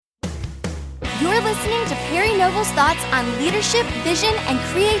You're listening to Perry Noble's thoughts on leadership, vision, and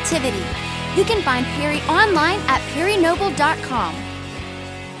creativity. You can find Perry online at perrynoble.com.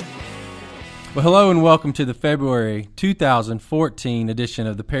 Well, hello and welcome to the February 2014 edition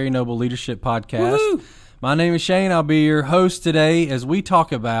of the Perry Noble Leadership Podcast. Woo-hoo! My name is Shane. I'll be your host today as we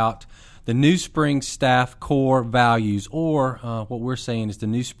talk about the New Spring Staff core values, or what we're saying is the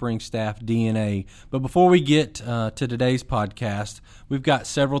New Spring Staff DNA. But before we get to today's podcast, we've got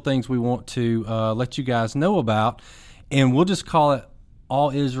several things we want to let you guys know about, and we'll just call it All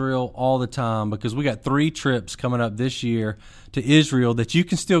Israel all the time because we got 3 trips coming up this year to Israel that you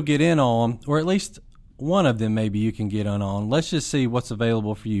can still get in on, or at least one of them maybe you can get in on. Let's just see what's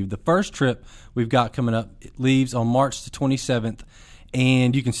available for you. The first trip we've got coming up leaves on March the 27th,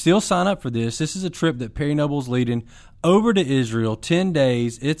 and you can still sign up for this. This is a trip that Perry Noble's leading over to Israel, 10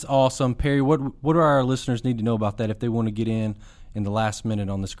 days. It's awesome. Perry, what do our listeners need to know about that if they want to get in the last minute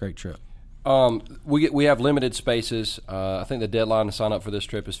on this great trip? We have limited spaces. I think the deadline to sign up for this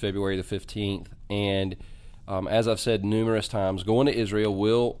trip is February the 15th, and as I've said numerous times, going to Israel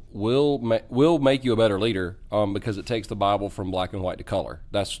will make you a better leader because it takes the Bible from black and white to color.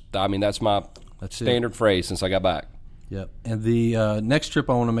 That's my standard phrase since I got back. Yep. And the next trip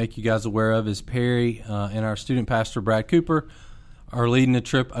I want to make you guys aware of is Perry and our student pastor, Brad Cooper, are leading a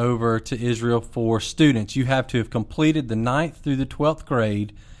trip over to Israel for students. You have to have completed the 9th through the 12th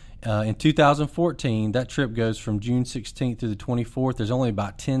grade in 2014. That trip goes from June 16th through the 24th. There's only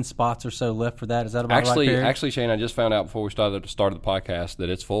about 10 spots or so left for that. Is that about right, Perry? Actually, Shane, I just found out before we started the podcast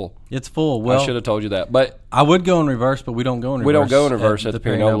that it's full. It's full. Well, I should have told you that. But I would go in reverse, but we don't go in reverse. We don't go in reverse at the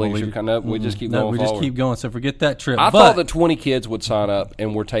Perry Noble Leadership. We just keep going forward. We just keep going, so forget that trip. I thought that 20 kids would sign up,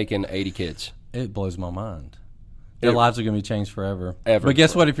 and we're taking 80 kids. It blows my mind. Their lives are going to be changed forever. But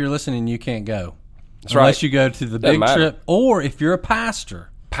guess what? If you're listening, you can't go. That's unless you go to the big trip, or if you're a pastor.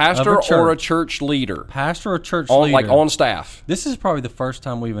 Or a church leader. Pastor or church leader. Like on staff. This is probably the first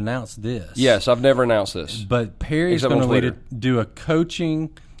time we've announced this. Yes, I've never announced this. But Perry's going to do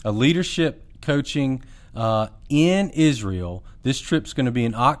a leadership coaching in Israel. This trip's going to be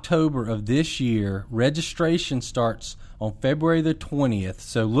in October of this year. Registration starts on February the 20th,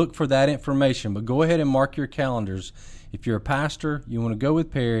 so look for that information. But go ahead and mark your calendars. If you're a pastor, you want to go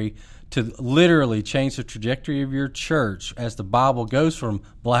with Perry to literally change the trajectory of your church as the Bible goes from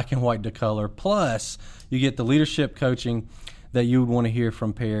black and white to color. Plus, you get the leadership coaching that you would want to hear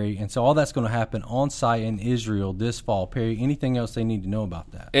from Perry. And so all that's going to happen on site in Israel this fall. Perry, anything else they need to know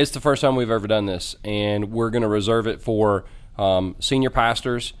about that? It's the first time we've ever done this, and we're going to reserve it for senior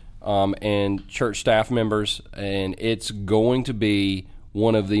pastors and church staff members, and it's going to be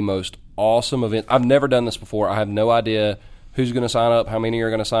one of the most awesome events. I've never done this before. I have no idea who's going to sign up, how many are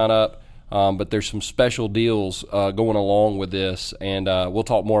going to sign up, but there's some special deals going along with this, and we'll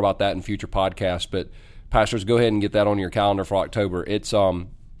talk more about that in future podcasts. But pastors, go ahead and get that on your calendar for October. It's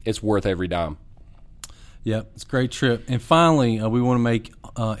worth every dime. Yep, it's a great trip. And finally, we want to make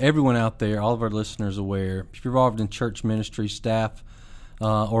everyone out there, all of our listeners, aware. If you're involved in church ministry, staff,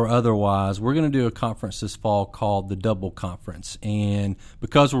 or otherwise, we're going to do a conference this fall called the Double Conference. And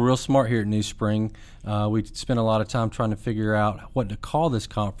because we're real smart here at New Spring, we spent a lot of time trying to figure out what to call this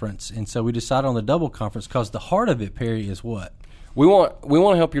conference. And so we decided on the Double Conference because the heart of it, Perry, is what? We want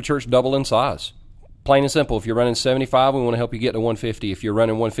to help your church double in size. Plain and simple. If you're running 75, we want to help you get to 150. If you're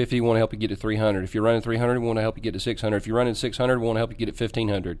running 150, we want to help you get to 300. If you're running 300, we want to help you get to 600. If you're running 600, we want to help you get to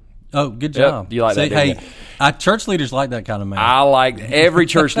 1,500. Oh, good job. Yep. You like that, didn't you? Church leaders like that kind of math. Every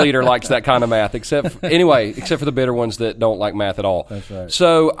church leader likes that kind of math, except for the bitter ones that don't like math at all. That's right.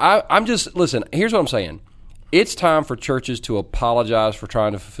 So listen, here's what I'm saying. It's time for churches to apologize for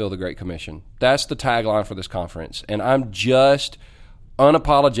trying to fulfill the Great Commission. That's the tagline for this conference. And I'm just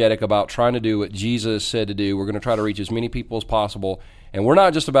unapologetic about trying to do what Jesus said to do. We're going to try to reach as many people as possible. And we're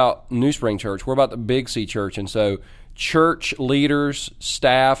not just about New Spring Church. We're about the Big C Church. And so church leaders,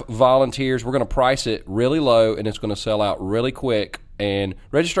 staff, volunteers, we're going to price it really low, and it's going to sell out really quick. And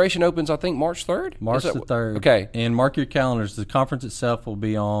registration opens, I think, March 3rd? March the 3rd. Okay. And mark your calendars. The conference itself will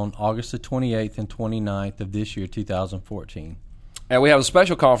be on August the 28th and 29th of this year, 2014. And we have a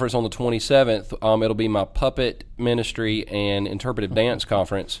special conference on the 27th. It'll be my puppet ministry and interpretive dance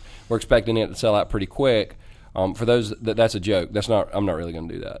conference. We're expecting it to sell out pretty quick. For those, that's a joke. I'm not really going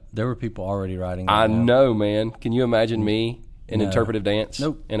to do that. There were people already writing that I down. know, man. Can you imagine me in interpretive dance?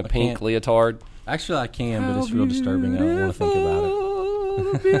 Nope. In a pink leotard? Actually, I can, but it's real disturbing. I don't want to think about it.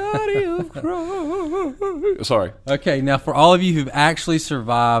 the beauty of Christ. Sorry. Okay, now for all of you who've actually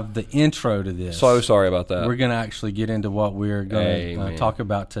survived the intro to this. So sorry about that. We're going to actually get into what we're going to talk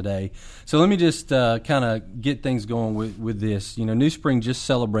about today. So let me just kind of get things going with this. You know, New Spring just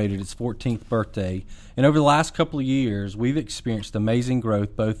celebrated its 14th birthday, and over the last couple of years, we've experienced amazing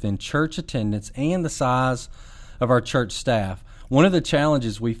growth both in church attendance and the size of our church staff. One of the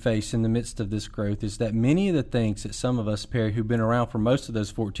challenges we face in the midst of this growth is that many of the things that some of us, Perry, who've been around for most of those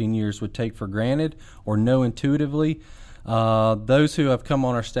 14 years would take for granted or know intuitively, those who have come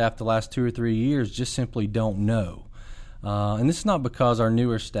on our staff the last 2 or 3 years just simply don't know. And this is not because our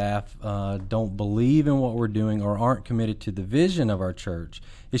newer staff don't believe in what we're doing or aren't committed to the vision of our church.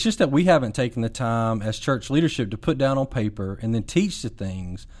 It's just that we haven't taken the time as church leadership to put down on paper and then teach the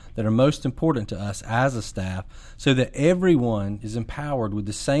things that are most important to us as a staff so that everyone is empowered with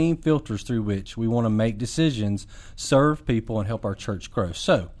the same filters through which we want to make decisions, serve people, and help our church grow.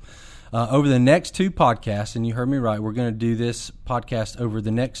 So, over the next 2 podcasts, and you heard me right, we're going to do this podcast over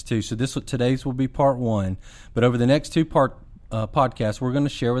the next 2. So today's will be part 1. But over the next 2 podcasts, we're going to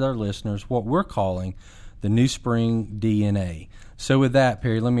share with our listeners what we're calling the New Spring DNA. So with that,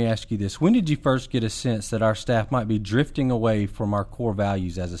 Perry, let me ask you this. When did you first get a sense that our staff might be drifting away from our core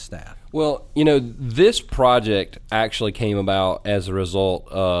values as a staff? Well, you know, this project actually came about as a result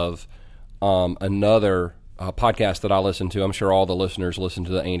of another podcast that I listened to. I'm sure all the listeners listen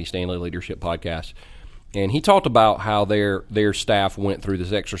to the Andy Stanley Leadership Podcast. And he talked about how their staff went through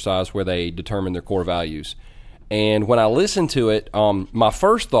this exercise where they determined their core values. And when I listened to it, my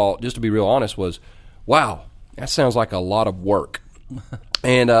first thought, just to be real honest, was, wow, that sounds like a lot of work.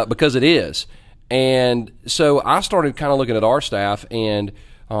 And because it is. And so I started kind of looking at our staff, and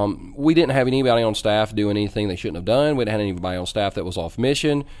we didn't have anybody on staff doing anything they shouldn't have done. We didn't have anybody on staff that was off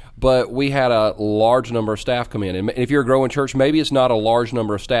mission, but we had a large number of staff come in. And if you're a growing church, maybe it's not a large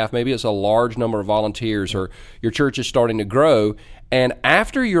number of staff. Maybe it's a large number of volunteers, or your church is starting to grow. And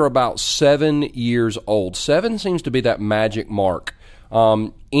after you're about 7 years old, 7 seems to be that magic mark.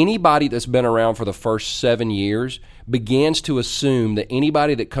 Anybody that's been around for the first 7 years begins to assume that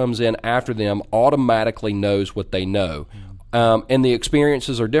anybody that comes in after them automatically knows what they know. And the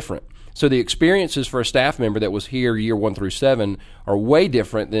experiences are different. So the experiences for a staff member that was here year 1 through 7 are way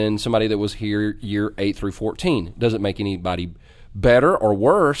different than somebody that was here year 8 through 14. Doesn't make anybody better or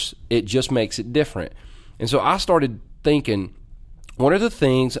worse. It just makes it different. And so I started thinking, what are the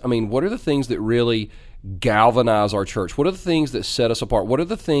things that really galvanize our church? What are the things that set us apart? What are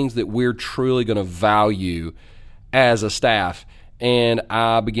the things that we're truly going to value as a staff? And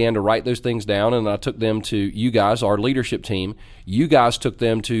I began to write those things down, and I took them to you guys, our leadership team. You guys took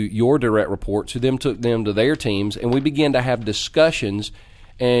them to your direct reports, who then took them to their teams, and we began to have discussions.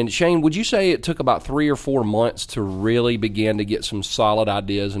 And Shane, would you say it took about 3 or 4 months to really begin to get some solid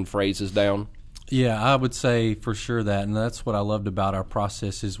ideas and phrases down? Yeah, I would say for sure that, and that's what I loved about our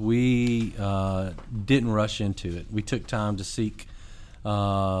process is we didn't rush into it. We took time to seek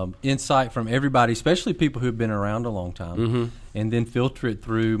insight from everybody, especially people who've been around a long time, and then filter it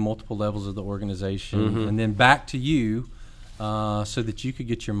through multiple levels of the organization, and then back to you so that you could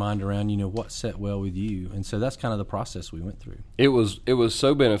get your mind around, what set well with you. And so that's kind of the process we went through. It was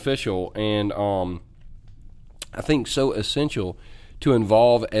so beneficial, and I think so essential to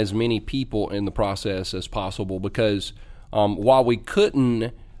involve as many people in the process as possible, because while we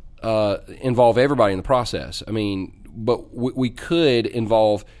couldn't involve everybody in the process, but we could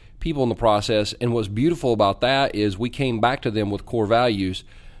involve people in the process. And what's beautiful about that is we came back to them with core values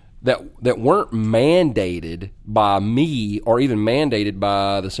that weren't mandated by me or even mandated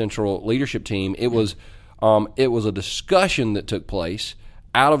by the central leadership team. It was a discussion that took place.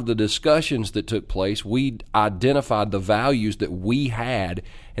 Out of the discussions that took place, we identified the values that we had,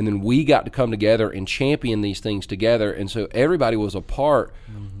 and then we got to come together and champion these things together. And so everybody was a part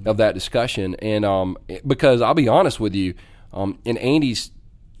of that discussion. And because I'll be honest with you, in Andy's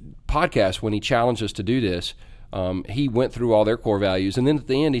podcast, when he challenged us to do this, he went through all their core values. And then at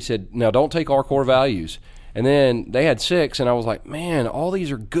the end, he said, now don't take our core values. And then they had 6, and I was like, man, all these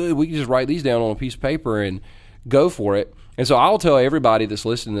are good. We can just write these down on a piece of paper and go for it. And so I'll tell everybody that's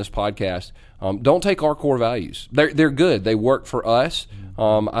listening to this podcast, don't take our core values. They're good. They work for us.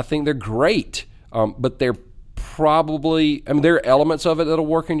 I think they're great, but they're probably, there are elements of it that'll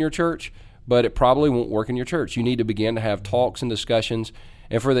work in your church, but it probably won't work in your church. You need to begin to have talks and discussions.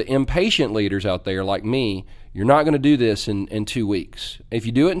 And for the impatient leaders out there like me, you're not going to do this in 2 weeks. If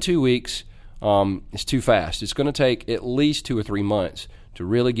you do it in 2 weeks, it's too fast. It's going to take at least 2 or 3 months to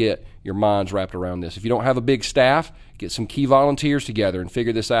really get your minds wrapped around this. If you don't have a big staff, get some key volunteers together and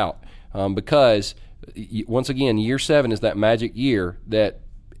figure this out, because Once again, year 7 is that magic year that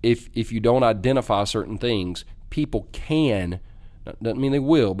if you don't identify certain things, people can, doesn't mean they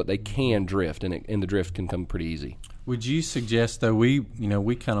will, but they can drift, and the drift can come pretty easy. Would you suggest, though, we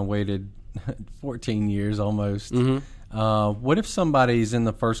kind of waited 14 years almost. What if somebody's in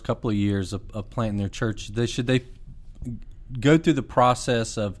the first couple of years of planting their church? Should they go through the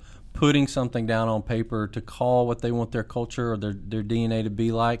process of putting something down on paper to call what they want their culture or their DNA to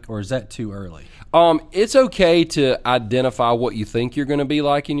be like, or is that too early? It's okay to identify what you think you're going to be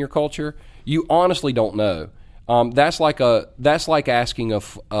like in your culture. You honestly don't know. That's like asking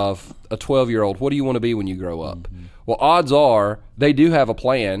of a 12-year-old, what do you want to be when you grow up? Mm-hmm. Well, odds are they do have a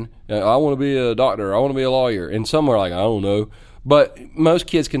plan. I want to be a doctor. I want to be a lawyer. And some are like, I don't know. But most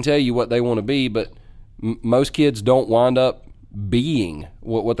kids can tell you what they want to be, but most kids don't wind up being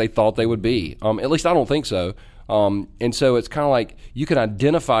what they thought they would be. At least I don't think so. And so it's kind of like you can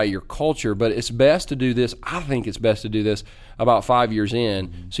identify your culture, but it's best to do this. I think it's best to do this about 5 years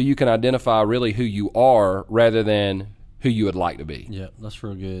in, so you can identify really who you are rather than who you would like to be. Yeah, that's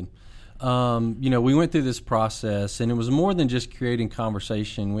real good. We went through this process, and it was more than just creating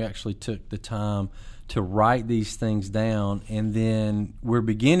conversation. We actually took the time to write these things down, and then we're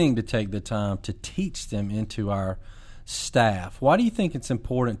beginning to take the time to teach them into our staff. Why do you think it's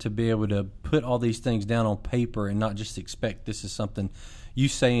important to be able to put all these things down on paper and not just expect this is something you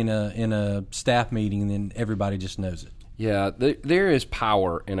say in a staff meeting and then everybody just knows it? Yeah, there is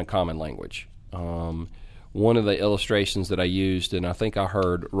power in a common language. One of the illustrations that I used, and I think I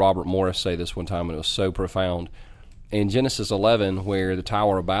heard Robert Morris say this one time, and it was so profound. In Genesis 11, where the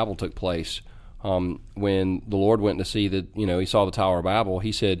Tower of Babel took place, when the Lord went to see he saw the Tower of Babel,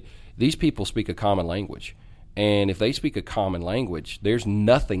 he said, these people speak a common language. And if they speak a common language, there's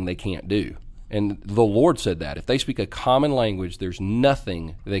nothing they can't do. And the Lord said that. If they speak a common language, there's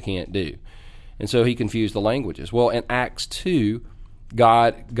nothing they can't do. And so he confused the languages. Well, in Acts 2,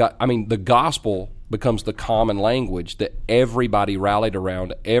 the gospel becomes the common language that everybody rallied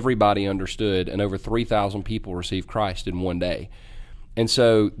around, everybody understood, and over 3,000 people received Christ in one day. And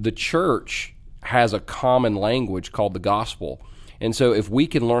so the church has a common language called the gospel. And so if we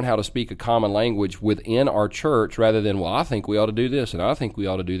can learn how to speak a common language within our church rather than, well, I think we ought to do this and I think we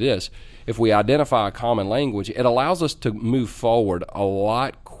ought to do this, if we identify a common language, it allows us to move forward a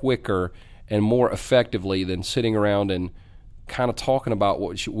lot quicker and more effectively than sitting around and kind of talking about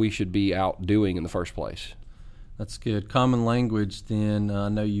what we should be out doing in the first place. That's good. Common language, then, I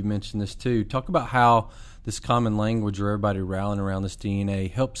know you mentioned this too. Talk about how this common language, or everybody rallying around this DNA,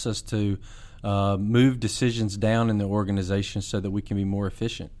 helps us to move decisions down in the organization so that we can be more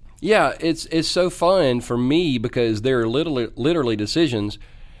efficient. Yeah, it's so fun for me because there are literally decisions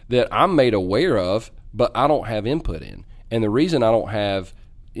that I'm made aware of, but I don't have input in. And the reason I don't have,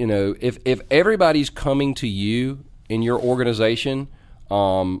 if everybody's coming to you in your organization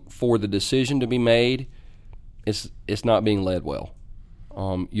for the decision to be made, it's not being led well.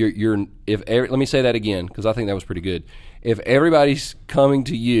 Let me say that again because I think that was pretty good. If everybody's coming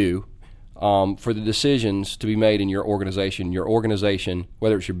to you for the decisions to be made in your organization,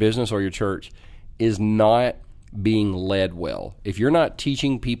 whether it's your business or your church, is not being led well. If you're not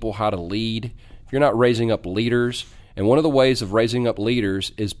teaching people how to lead, if you're not raising up leaders, and one of the ways of raising up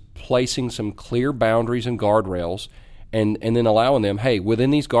leaders is placing some clear boundaries and guardrails and then allowing them, hey, within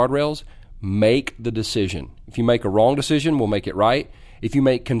these guardrails, make the decision. If you make a wrong decision, we'll make it right. If you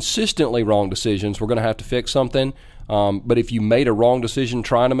make consistently wrong decisions, we're going to have to fix something. But if you made a wrong decision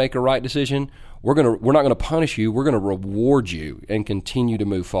trying to make a right decision, we're not going to punish you. We're going to reward you and continue to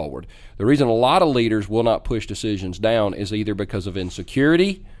move forward. The reason a lot of leaders will not push decisions down is either because of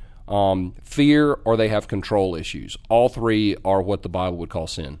insecurity, fear, or they have control issues. All three are what the Bible would call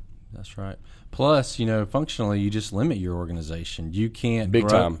sin. That's right. Plus, functionally, you just limit your organization. You can't big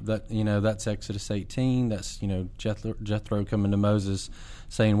grow. Time. That's Exodus 18. That's Jethro coming to Moses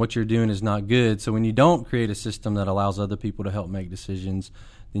saying what you're doing is not good. So when you don't create a system that allows other people to help make decisions,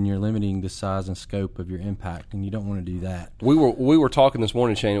 then you're limiting the size and scope of your impact, and you don't want to do that. We were talking this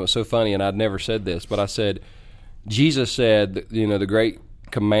morning, Shane. It was so funny, and I'd never said this, but I said Jesus said, the great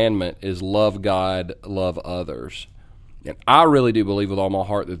commandment is love God, love others. And I really do believe with all my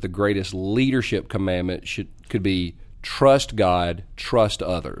heart that the greatest leadership commandment could be trust God, trust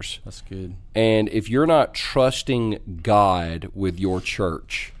others. That's good. And if you're not trusting God with your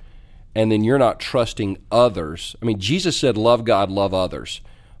church, and then you're not trusting others, Jesus said love God, love others.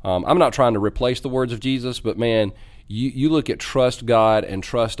 I'm not trying to replace the words of Jesus, but man, you look at trust God and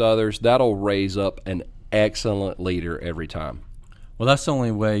trust others, that'll raise up an excellent leader every time. Well, that's the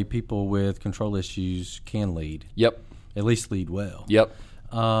only way people with control issues can lead. Yep. At least lead well. Yep.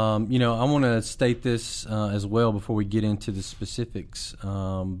 I want to state this as well before we get into the specifics.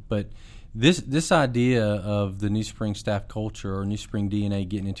 But this idea of the New Spring staff culture or New Spring DNA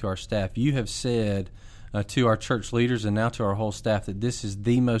getting into our staff, you have said to our church leaders and now to our whole staff that this is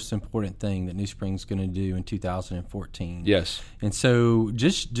the most important thing that New Spring's going to do in 2014. Yes. And so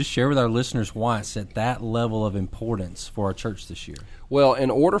just share with our listeners why it's at that level of importance for our church this year. Well,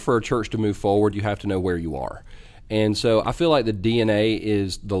 in order for a church to move forward, you have to know where you are. And so I feel like the DNA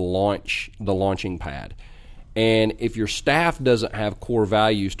is the launching pad. And if your staff doesn't have core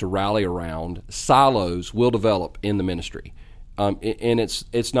values to rally around, silos will develop in the ministry. And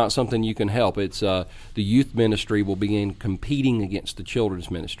it's not something you can help. It's the youth ministry will begin competing against the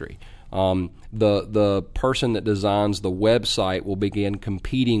children's ministry. The person that designs the website will begin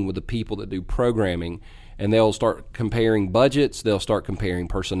competing with the people that do programming, and they'll start comparing budgets. They'll start comparing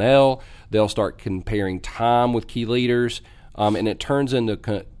personnel. They'll start comparing time with key leaders, and it turns into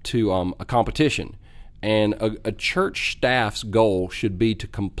a competition. And a church staff's goal should be to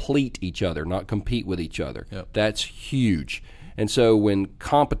complete each other, not compete with each other. Yep. That's huge. And so when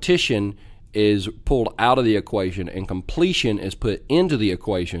competition is pulled out of the equation and completion is put into the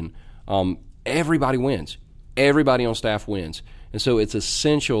equation, everybody wins. Everybody on staff wins. And so it's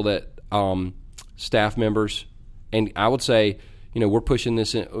essential that staff members, and I would say, we're pushing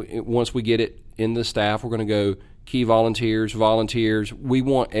this in, once we get it in the staff, we're going to go key volunteers. We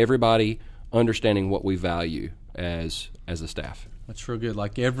want everybody understanding what we value as a staff. That's real good.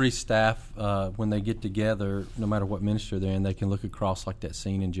 Like every staff, when they get together, no matter what ministry they're in, they can look across like that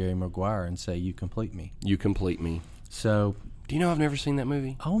scene in Jerry Maguire and say, "You complete me." You complete me. So, do you know I've never seen that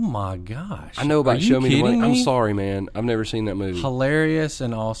movie? Oh my gosh! I know about Are Show you Me the Money. kidding me? I'm sorry, man. I've never seen that movie. Hilarious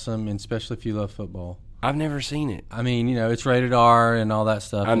and awesome, and especially if you love football. I've never seen it. I mean, it's rated R and all that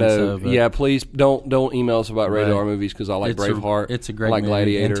stuff. I know. So, yeah, please don't email us about rated Right. R movies because I like Braveheart. It's a great I like movie.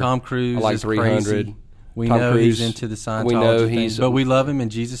 Gladiator. And Tom Cruise I like is 300. crazy. We Tom know Cruise, he's into the Scientology we know thing, he's, but we love him,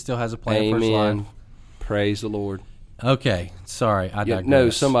 and Jesus still has a plan for his Amen. life. Praise the Lord. Okay, sorry, I digress. No,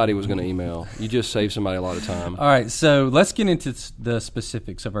 somebody was going to email. You just saved somebody a lot of time. All right, so let's get into the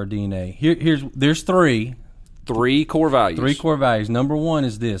specifics of our DNA. There's three core values. Three core values. Number one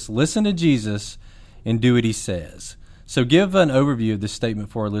is this: listen to Jesus and do what he says. So give an overview of this statement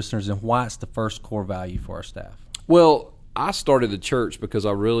for our listeners and why it's the first core value for our staff. Well, I started the church because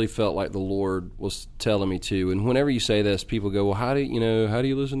I really felt like the Lord was telling me to. And whenever you say this, people go, "Well, how do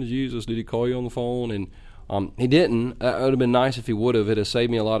you listen to Jesus? Did he call you on the phone?" And he didn't. It would have been nice if he would have. It has saved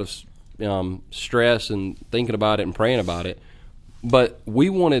me a lot of stress and thinking about it and praying about it. But we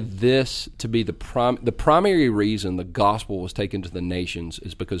wanted this to be the primary reason the gospel was taken to the nations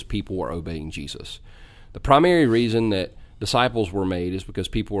is because people were obeying Jesus. The primary reason that disciples were made is because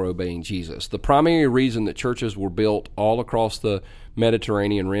people were obeying Jesus. The primary reason that churches were built all across the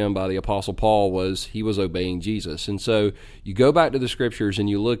Mediterranean rim by the Apostle Paul was he was obeying Jesus. And so you go back to the scriptures and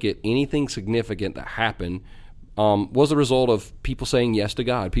you look at anything significant that happened was the result of people saying yes to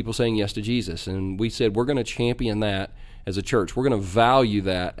God, people saying yes to Jesus. And we said we're going to champion that as a church. We're going to value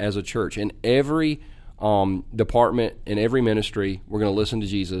that as a church. In every department, in every ministry, we're going to listen to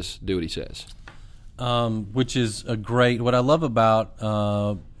Jesus, do what he says. Which is what I love about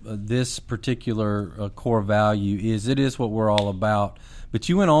this particular core value is it is what we're all about. But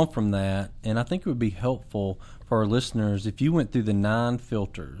you went on from that, and I think it would be helpful for our listeners if you went through the 9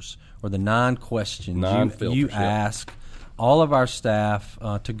 filters or the 9 questions you ask all of our staff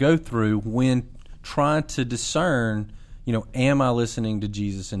to go through when trying to discern, am I listening to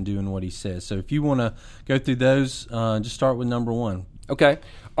Jesus and doing what he says? So if you want to go through those, just start with number 1. Okay.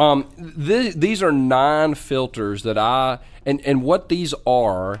 These are 9 filters that and what these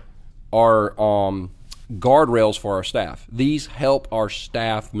are guardrails for our staff. These help our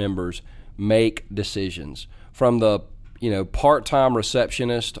staff members make decisions from the part-time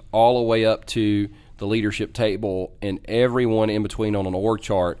receptionist all the way up to the leadership table and everyone in between on an org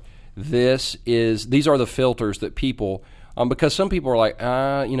chart. These are the filters that people because some people are like,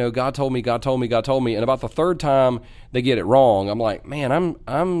 God told me, and about the third time they get it wrong, I'm like, man,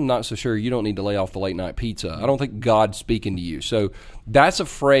 I'm not so sure you don't need to lay off the late night pizza. I don't think God's speaking to you. So that's a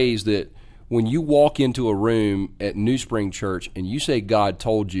phrase that when you walk into a room at New Spring Church and you say God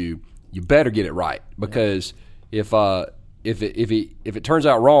told you, you better get it right because if it turns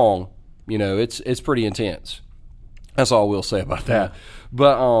out wrong, it's pretty intense. That's all we'll say about that.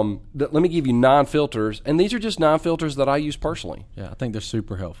 But let me give you 9 filters, and these are just 9 filters that I use personally. Yeah, I think they're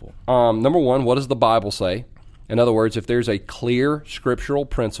super helpful. Number 1, what does the Bible say? In other words, if there's a clear scriptural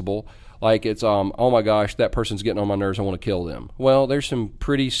principle, like it's, oh my gosh, that person's getting on my nerves, I want to kill them. Well, there's some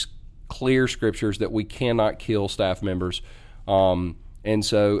pretty clear scriptures that we cannot kill staff members And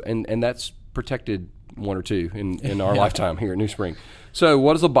so, and that's protected one or two in our lifetime here at New Spring. So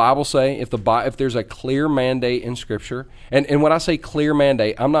what does the Bible say? If there's a clear mandate in Scripture, and when I say clear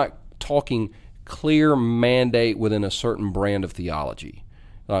mandate, I'm not talking clear mandate within a certain brand of theology.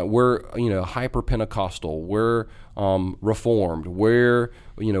 We're hyper Pentecostal, we're Reformed, we're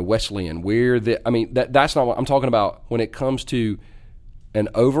Wesleyan, that's not what I'm talking about. When it comes to an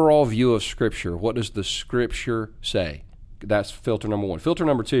overall view of Scripture, what does the Scripture say? That's filter number one. Filter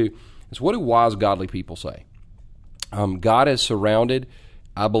number two is, what do wise, godly people say? God has surrounded,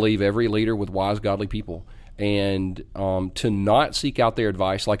 I believe, every leader with wise, godly people. And to not seek out their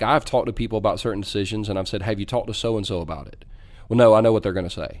advice, like I've talked to people about certain decisions, and I've said, have you talked to so-and-so about it? Well, no, I know what they're going to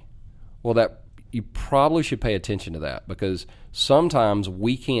say. Well, that you probably should pay attention to that, because sometimes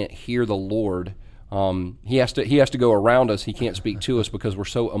we can't hear the Lord. He has to go around us. He can't speak to us because we're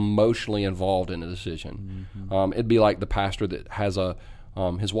so emotionally involved in a decision. Mm-hmm. It'd be like the pastor that has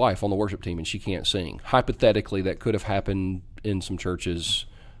his wife on the worship team and she can't sing. Hypothetically, that could have happened in some churches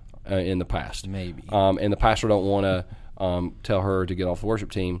in the past. Maybe. And the pastor don't want to tell her to get off the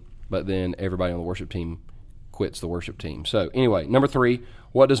worship team, but then everybody on the worship team quits the worship team. So anyway, number 3,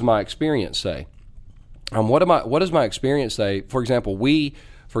 what does my experience say? What does my experience say? For example,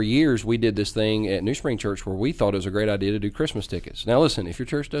 for years, we did this thing at New Spring Church where we thought it was a great idea to do Christmas tickets. Now listen, if your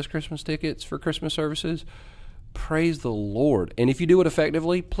church does Christmas tickets for Christmas services, praise the Lord. And if you do it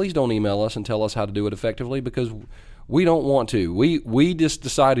effectively, please don't email us and tell us how to do it effectively, because we don't want to. We just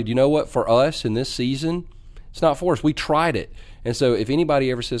decided, you know what, for us in this season, it's not for us. We tried it. And so if anybody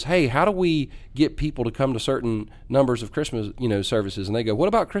ever says, hey, how do we get people to come to certain numbers of Christmas services? And they go, what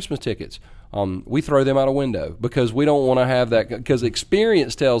about Christmas tickets? We throw them out a window, because we don't want to have that, because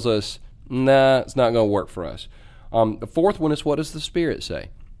experience tells us, nah, it's not going to work for us. The fourth one is, what does the Spirit say?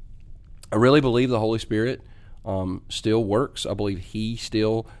 I really believe the Holy Spirit still works. I believe He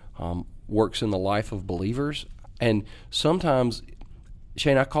still works in the life of believers. And sometimes,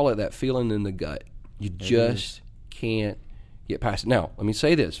 Shane, I call it that feeling in the gut. You just can't get past it. Now, let me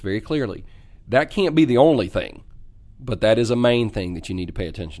say this very clearly. That can't be the only thing, but that is a main thing that you need to pay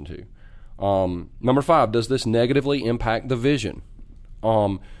attention to. Number 5, does this negatively impact the vision?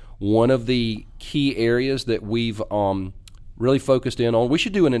 One of the key areas that we've really focused in on, we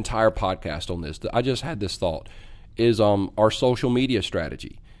should do an entire podcast on this. I just had this thought, is our social media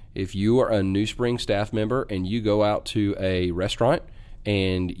strategy. If you are a New Spring staff member and you go out to a restaurant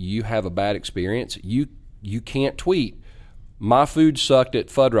and you have a bad experience, you can't tweet, my food sucked at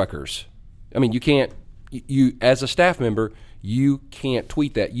Fuddruckers. I mean, you can't, as a staff member, you can't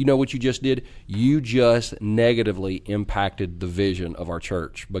tweet that. You know what you just did? You just negatively impacted the vision of our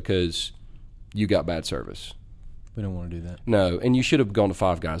church because you got bad service. We don't want to do that. No, and you should have gone to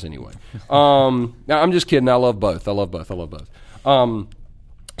Five Guys anyway. Now, I'm just kidding. I love both.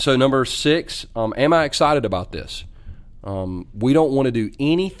 So number 6, am I excited about this? We don't want to do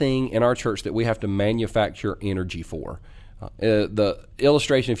anything in our church that we have to manufacture energy for. The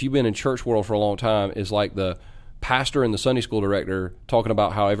illustration, if you've been in church world for a long time, is like the pastor and the Sunday school director talking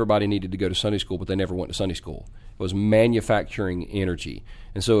about how everybody needed to go to Sunday school, but they never went to Sunday school. It was manufacturing energy.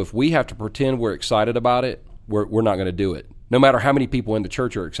 And so if we have to pretend we're excited about it, we're not going to do it, no matter how many people in the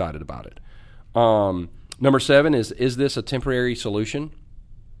church are excited about it. Number 7 is this a temporary solution?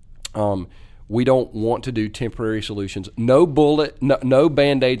 We don't want to do temporary solutions. No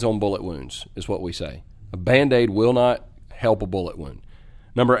Band-Aids on bullet wounds is what we say. A Band-Aid will not help a bullet wound.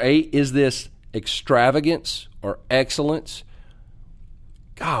 Number 8, is this extravagance or excellence?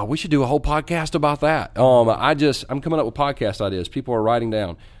 God, we should do a whole podcast about that. I'm coming up with podcast ideas. People are writing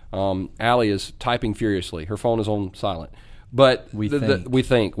down. Allie is typing furiously. Her phone is on silent. But we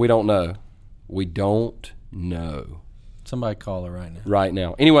think. We don't know. We don't know. Somebody call her right now. Right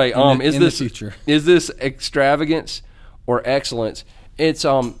now. Anyway, is this extravagance or excellence? It's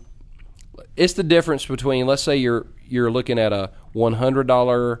the difference between, let's say you're looking at a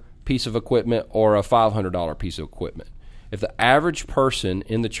 $100 piece of equipment or a $500 piece of equipment. If the average person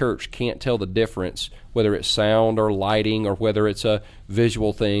in the church can't tell the difference, whether it's sound or lighting or whether it's a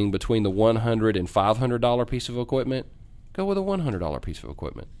visual thing between the $100 and $500 piece of equipment, go with a $100 piece of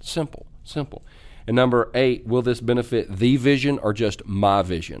equipment. Simple. And number 8, will this benefit the vision or just my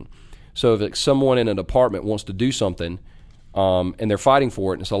vision? So if someone in a department wants to do something and they're fighting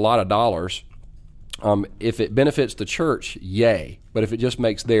for it and it's a lot of dollars, if it benefits the church, yay. But if it just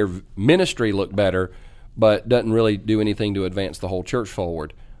makes their ministry look better but doesn't really do anything to advance the whole church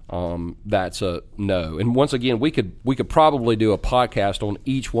forward, that's a no. And once again, we could probably do a podcast on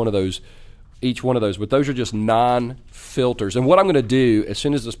each one of those each one of those, but those are just non-filters. And what I'm going to do as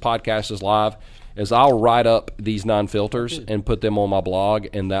soon as this podcast is live is I'll write up these non-filters and put them on my blog,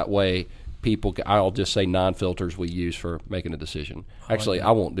 and that way I'll just say non-filters we use for making a decision. Actually,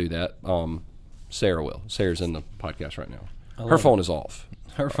 I won't do that. Sarah will. Sarah's in the podcast right now. Her phone is off.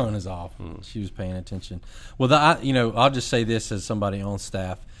 Her phone is off. She was paying attention. Well, I'll just say this as somebody on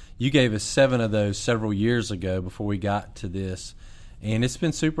staff. You gave us 7 of those several years ago before we got to this, and it's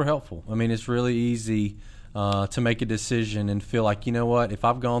been super helpful. I mean, it's really easy to make a decision and feel like, you know what, if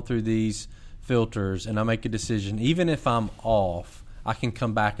I've gone through these filters and I make a decision, even if I'm off, I can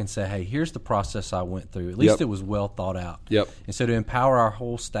come back and say, hey, here's the process I went through. At least it was well thought out. Yep. And so to empower our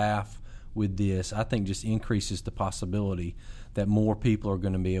whole staff with this, I think just increases the possibility that more people are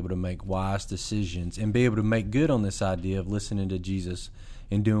going to be able to make wise decisions and be able to make good on this idea of listening to Jesus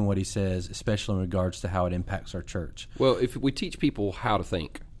and doing what he says, especially in regards to how it impacts our church. Well, if we teach people how to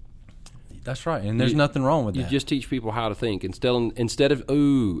think. That's right, and there's nothing wrong with that. You just teach people how to think. Instead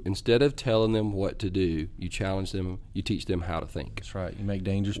of telling them what to do, you challenge them, you teach them how to think. That's right. You make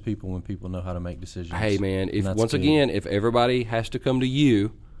dangerous people when people know how to make decisions. Hey, man, if everybody has to come to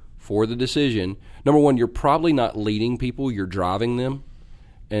you for the decision, number one, you're probably not leading people, you're driving them.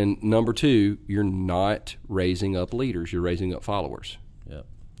 And number two, you're not raising up leaders, you're raising up followers. Yep,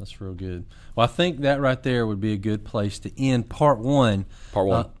 that's real good. Well, I think that right there would be a good place to end part one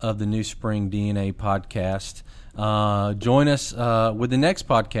of the New Spring DNA podcast. Join us with the next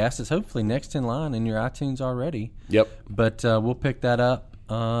podcast. It's hopefully next in line in your iTunes already. Yep. But we'll pick that up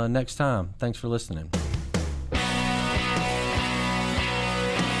next time. Thanks for listening.